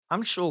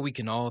I'm sure we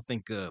can all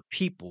think of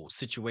people,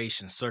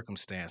 situations,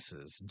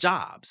 circumstances,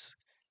 jobs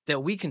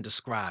that we can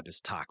describe as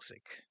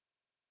toxic.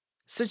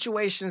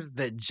 Situations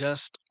that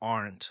just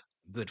aren't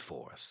good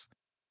for us.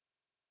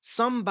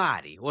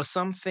 Somebody or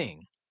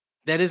something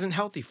that isn't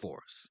healthy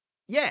for us.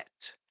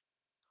 Yet,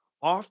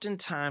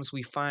 oftentimes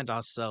we find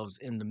ourselves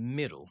in the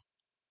middle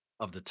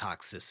of the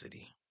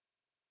toxicity.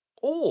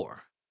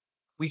 Or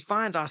we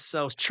find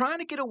ourselves trying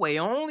to get away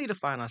only to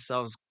find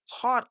ourselves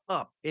caught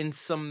up in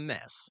some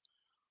mess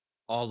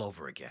all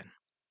over again.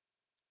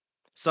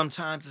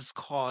 Sometimes it's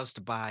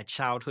caused by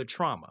childhood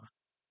trauma,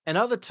 and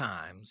other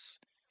times,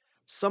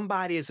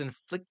 somebody is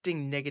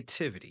inflicting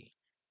negativity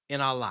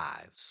in our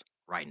lives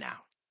right now.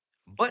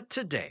 But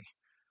today,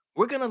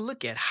 we're going to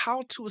look at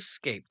how to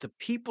escape the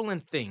people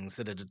and things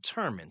that are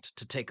determined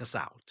to take us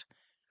out.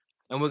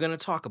 And we're going to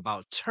talk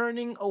about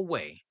turning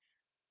away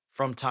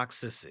from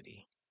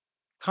toxicity.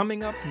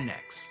 Coming up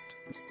next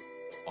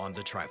on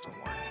The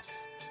Trifling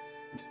Ones.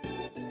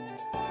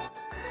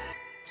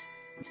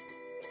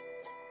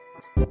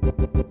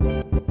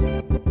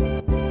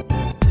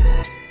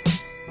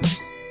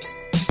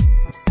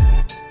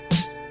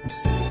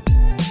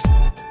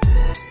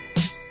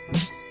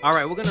 All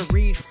right, we're going to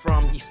read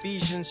from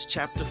Ephesians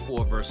chapter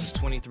 4, verses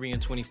 23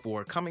 and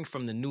 24, coming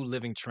from the New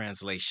Living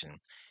Translation.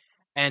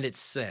 And it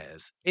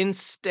says,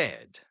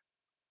 "Instead,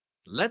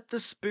 let the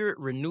Spirit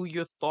renew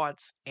your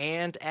thoughts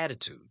and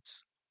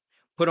attitudes.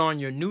 Put on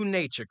your new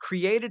nature,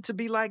 created to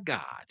be like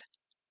God,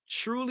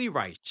 truly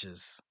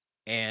righteous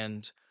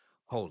and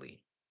holy."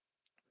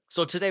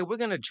 So today we're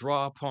going to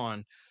draw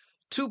upon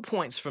 2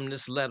 points from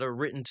this letter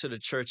written to the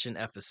church in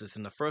Ephesus.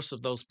 And the first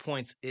of those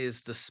points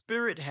is the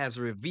Spirit has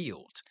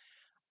revealed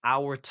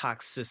our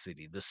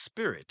toxicity. The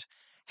Spirit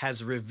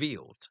has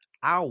revealed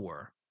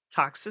our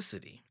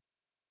toxicity.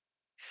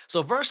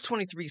 So verse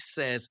 23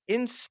 says,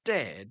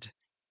 "Instead,"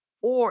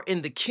 or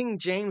in the King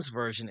James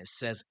Version, it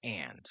says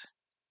 "and."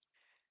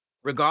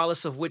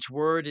 Regardless of which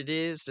word it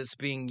is that's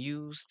being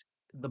used,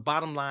 the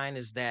bottom line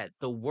is that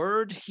the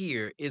word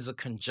here is a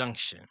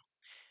conjunction.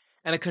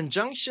 And a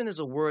conjunction is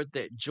a word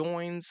that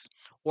joins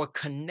or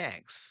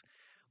connects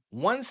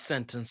one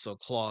sentence or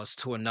clause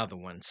to another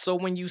one. So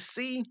when you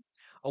see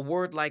a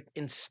word like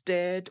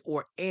instead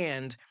or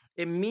and,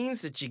 it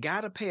means that you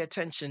got to pay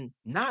attention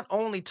not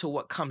only to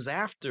what comes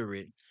after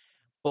it,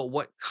 but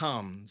what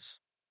comes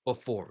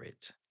before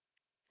it.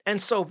 And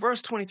so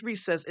verse 23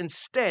 says,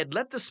 "Instead,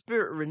 let the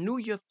Spirit renew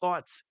your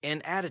thoughts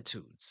and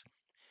attitudes."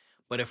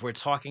 But if we're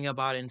talking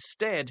about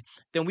instead,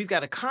 then we've got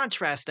to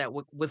contrast that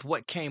with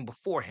what came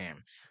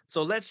beforehand.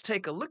 So let's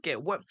take a look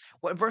at what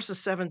verses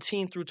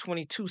 17 through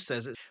 22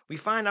 says. We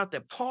find out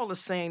that Paul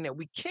is saying that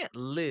we can't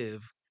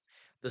live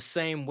the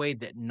same way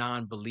that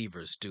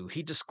non-believers do.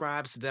 He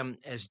describes them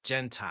as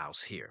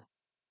Gentiles here.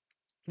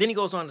 Then he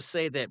goes on to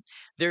say that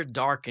they're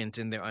darkened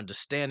in their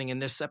understanding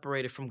and they're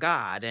separated from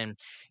God. And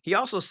he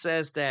also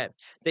says that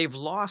they've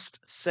lost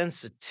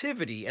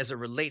sensitivity as it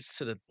relates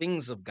to the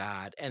things of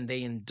God and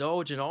they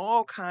indulge in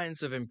all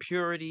kinds of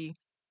impurity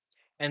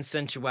and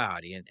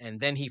sensuality. And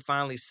then he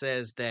finally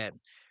says that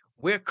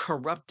we're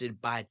corrupted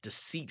by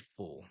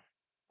deceitful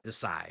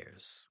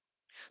desires.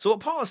 So what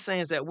Paul is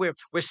saying is that we're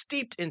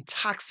steeped in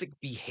toxic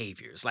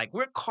behaviors. Like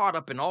we're caught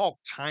up in all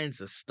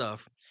kinds of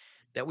stuff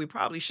that we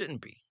probably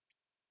shouldn't be.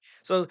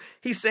 So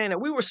he's saying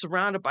that we were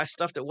surrounded by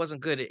stuff that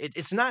wasn't good.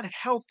 It's not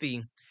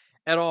healthy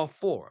at all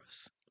for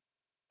us.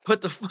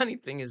 But the funny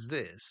thing is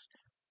this.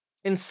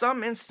 In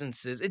some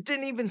instances, it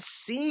didn't even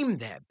seem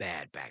that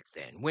bad back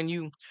then. When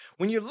you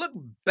look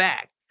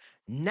back,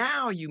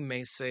 now you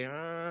may say,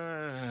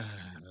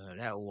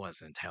 that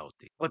wasn't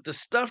healthy. But the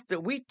stuff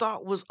that we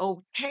thought was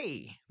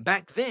okay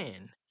back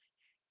then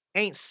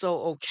ain't so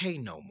okay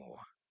no more.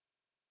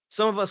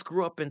 Some of us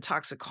grew up in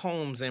toxic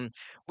homes and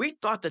we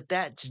thought that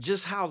that's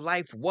just how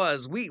life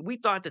was. We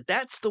thought that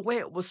that's the way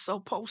it was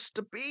supposed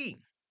to be.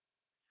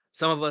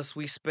 Some of us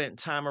we spent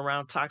time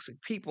around toxic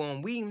people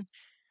and we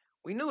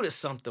knew that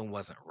something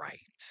wasn't right.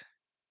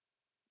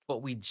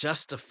 But we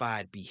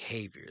justified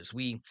behaviors.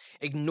 We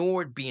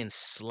ignored being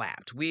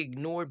slapped. We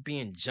ignored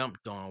being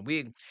jumped on.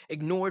 We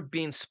ignored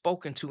being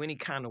spoken to any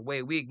kind of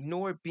way. We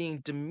ignored being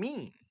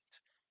demeaned.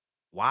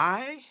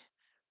 Why?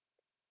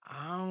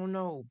 I don't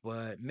know,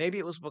 but maybe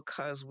it was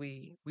because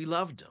we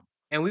loved them.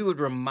 And we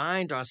would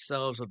remind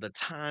ourselves of the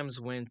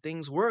times when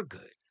things were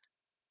good.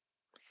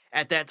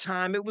 At that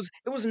time, it was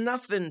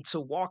nothing to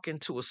walk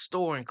into a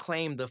store and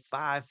claim the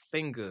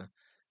five-finger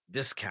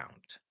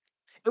discount.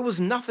 It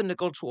was nothing to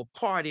go to a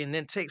party and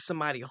then take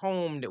somebody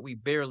home that we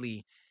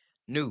barely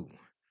knew.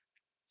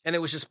 And it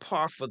was just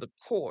par for the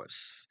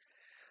course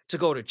to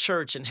go to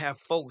church and have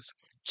folks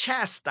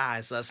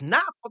chastise us,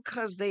 not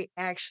because they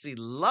actually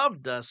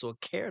loved us or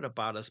cared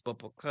about us, but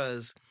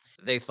because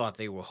they thought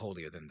they were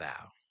holier than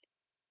thou.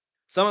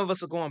 Some of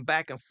us are going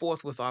back and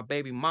forth with our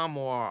baby mama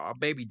or our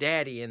baby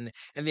daddy, and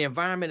the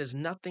environment is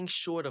nothing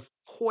short of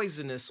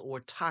poisonous or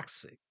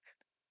toxic.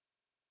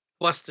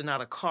 Busting out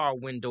a car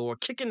window or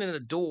kicking in a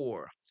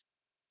door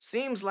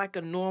seems like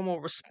a normal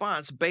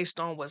response based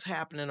on what's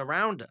happening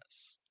around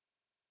us,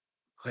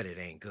 but it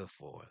ain't good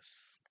for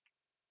us.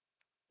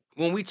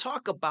 When we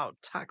talk about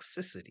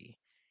toxicity,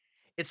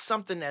 it's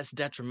something that's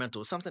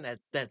detrimental, something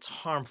that's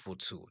harmful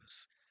to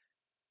us.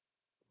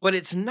 But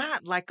it's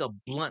not like a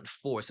blunt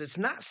force. It's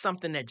not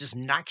something that just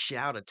knocks you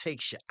out or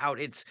takes you out.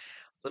 It's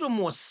a little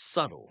more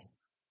subtle.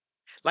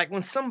 Like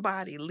when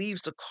somebody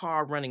leaves the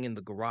car running in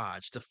the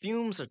garage, the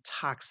fumes are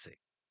toxic.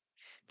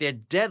 They're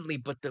deadly,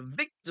 but the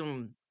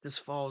victim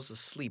just falls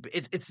asleep.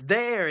 It's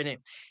there and it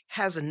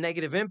has a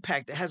negative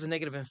impact. It has a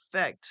negative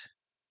effect,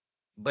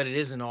 but it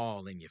isn't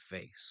all in your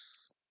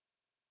face.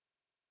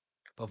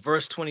 But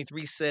verse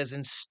 23 says,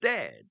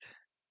 instead,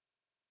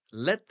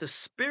 let the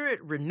Spirit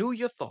renew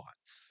your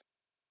thoughts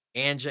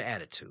and your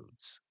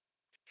attitudes.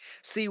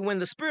 See, when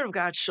the Spirit of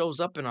God shows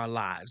up in our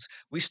lives,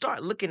 we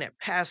start looking at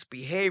past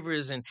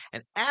behaviors and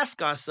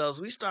ask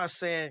ourselves, we start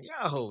saying,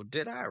 yo,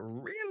 did I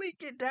really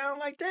get down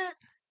like that?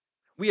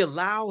 We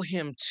allow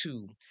Him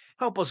to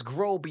help us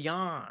grow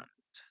beyond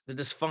the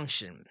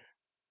dysfunction.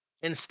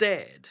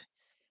 Instead,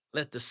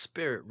 let the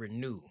Spirit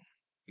renew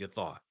your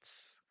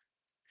thoughts.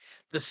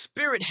 The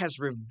Spirit has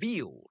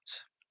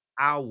revealed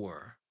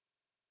our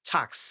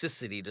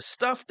toxicity. The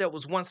stuff that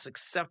was once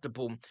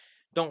acceptable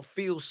don't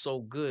feel so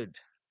good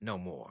no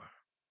more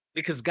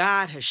because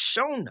God has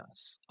shown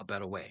us a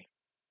better way.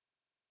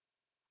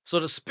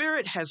 So the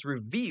Spirit has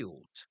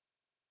revealed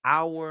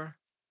our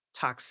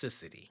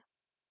toxicity.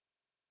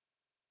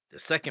 The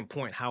second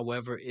point,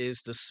 however,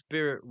 is the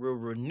Spirit will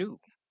renew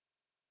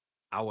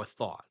our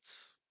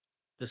thoughts.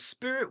 The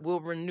Spirit will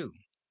renew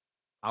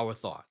our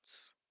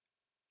thoughts.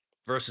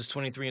 Verses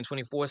 23 and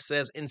 24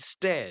 says,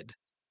 instead,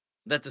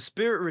 let the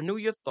Spirit renew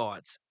your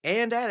thoughts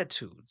and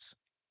attitudes.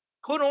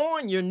 Put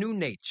on your new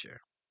nature,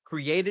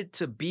 created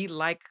to be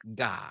like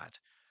God,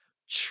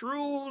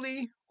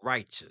 truly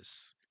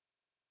righteous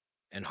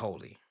and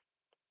holy.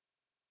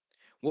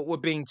 What we're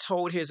being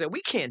told here is that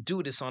we can't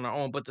do this on our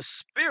own, but the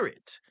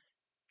Spirit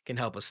can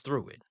help us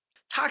through it.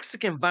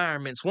 Toxic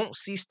environments won't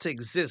cease to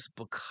exist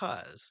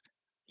because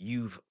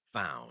you've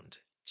found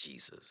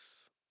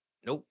Jesus.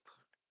 Nope.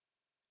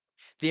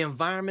 The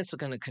environments are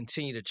going to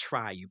continue to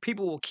try you.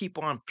 People will keep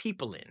on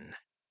peopling.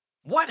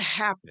 What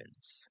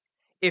happens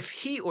if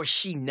he or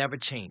she never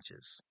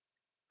changes?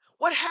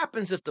 What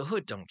happens if the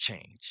hood don't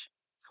change?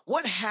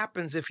 What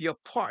happens if your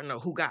partner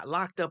who got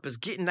locked up is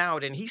getting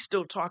out and he's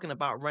still talking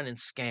about running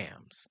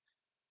scams?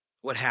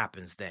 What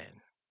happens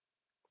then?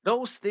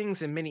 Those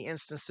things in many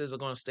instances are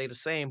going to stay the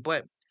same,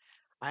 but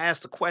I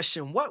ask the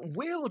question, what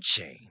will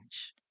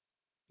change?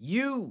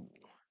 You.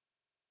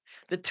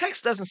 The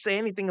text doesn't say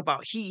anything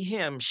about he,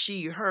 him,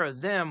 she, her,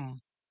 them,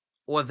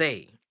 or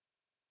they.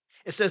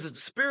 It says that the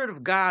Spirit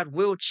of God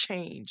will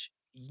change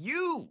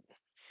you.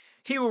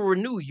 He will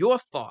renew your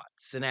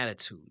thoughts and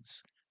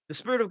attitudes. The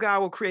Spirit of God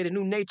will create a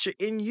new nature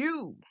in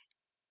you,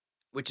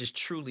 which is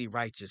truly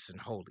righteous and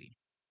holy.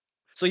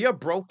 So you're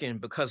broken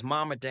because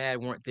mom or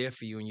dad weren't there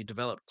for you and you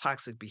developed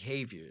toxic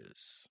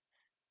behaviors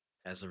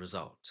as a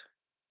result.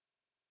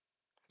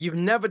 You've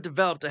never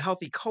developed a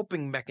healthy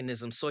coping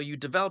mechanism, so you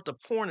developed a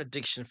porn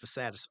addiction for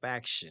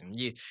satisfaction.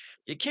 You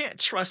can't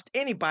trust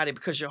anybody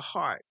because your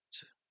heart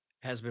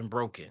has been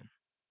broken.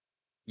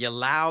 You're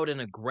loud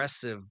and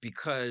aggressive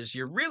because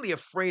you're really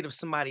afraid of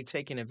somebody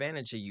taking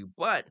advantage of you,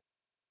 but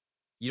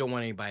you don't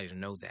want anybody to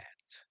know that.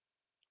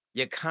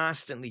 You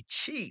constantly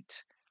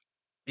cheat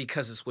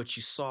because it's what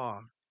you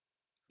saw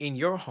in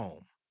your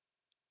home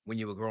when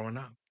you were growing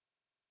up.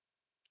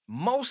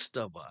 Most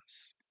of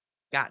us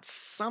got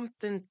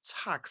something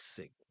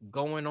toxic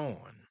going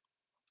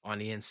on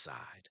the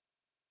inside.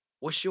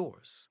 What's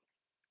yours?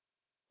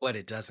 But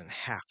it doesn't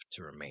have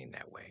to remain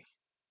that way.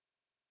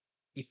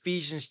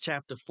 Ephesians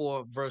chapter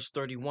 4, verse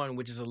 31,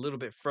 which is a little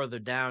bit further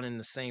down in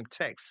the same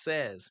text,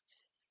 says,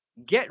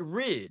 get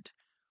rid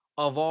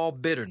of all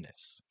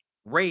bitterness,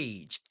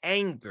 rage,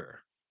 anger,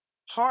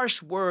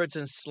 harsh words,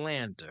 and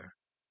slander,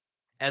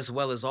 as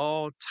well as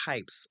all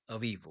types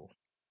of evil.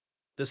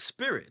 The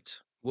Spirit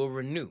will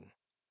renew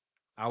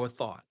our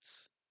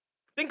thoughts.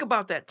 Think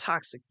about that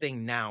toxic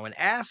thing now and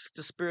ask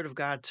the Spirit of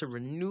God to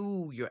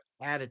renew your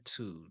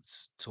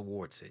attitudes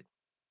towards it.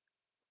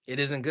 It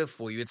isn't good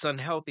for you. It's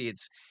unhealthy.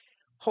 It's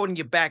holding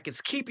you back.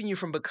 It's keeping you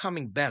from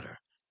becoming better.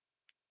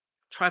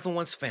 Try for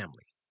one's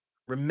family.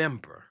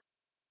 Remember,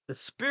 the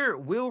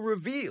Spirit will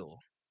reveal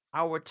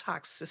our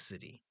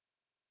toxicity.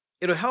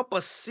 It'll help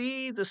us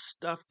see the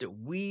stuff that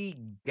we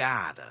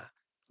gotta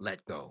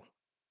let go.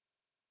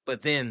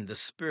 But then the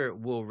Spirit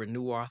will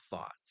renew our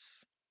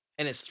thoughts.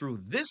 And it's through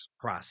this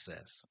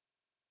process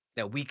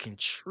that we can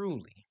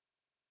truly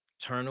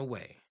turn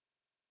away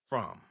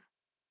from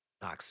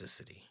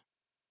toxicity.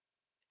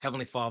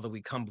 Heavenly Father,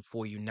 we come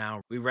before you now.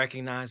 We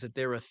recognize that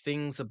there are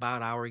things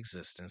about our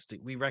existence,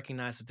 that we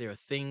recognize that there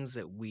are things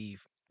that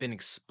we've been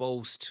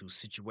exposed to,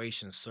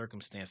 situations,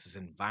 circumstances,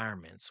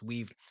 environments.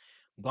 We've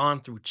gone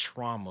through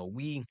trauma.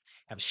 We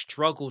have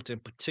struggled in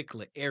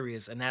particular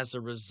areas. And as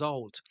a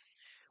result,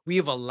 we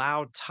have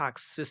allowed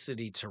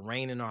toxicity to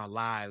reign in our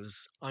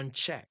lives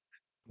unchecked.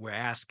 We're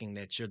asking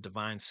that your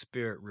divine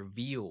spirit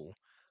reveal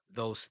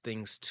those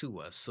things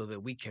to us so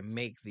that we can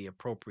make the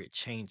appropriate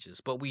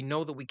changes. But we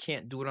know that we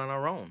can't do it on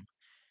our own.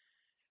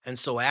 And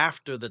so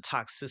after the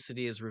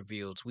toxicity is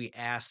revealed, we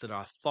ask that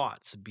our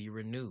thoughts be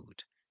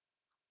renewed,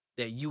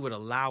 that you would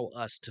allow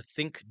us to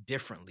think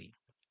differently,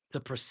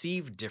 to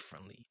perceive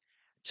differently,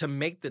 to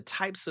make the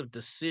types of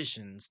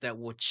decisions that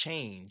will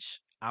change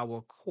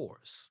our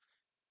course.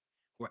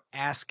 We're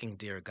asking,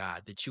 dear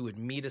God, that you would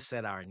meet us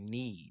at our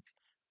need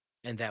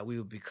and that we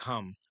would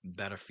become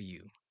better for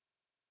you.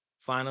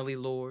 Finally,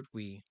 Lord,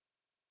 we,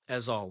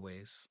 as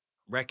always,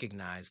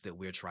 recognize that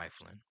we're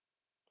trifling.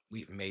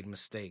 We've made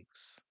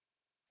mistakes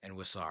and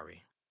we're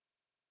sorry.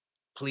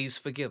 Please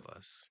forgive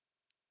us,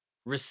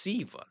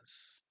 receive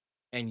us,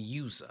 and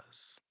use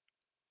us.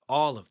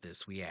 All of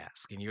this we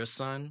ask in your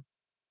Son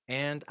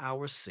and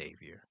our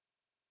Savior,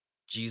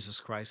 Jesus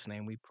Christ's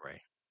name we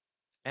pray.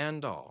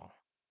 And all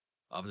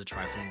of the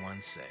trifling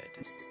ones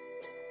said,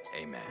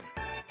 Amen.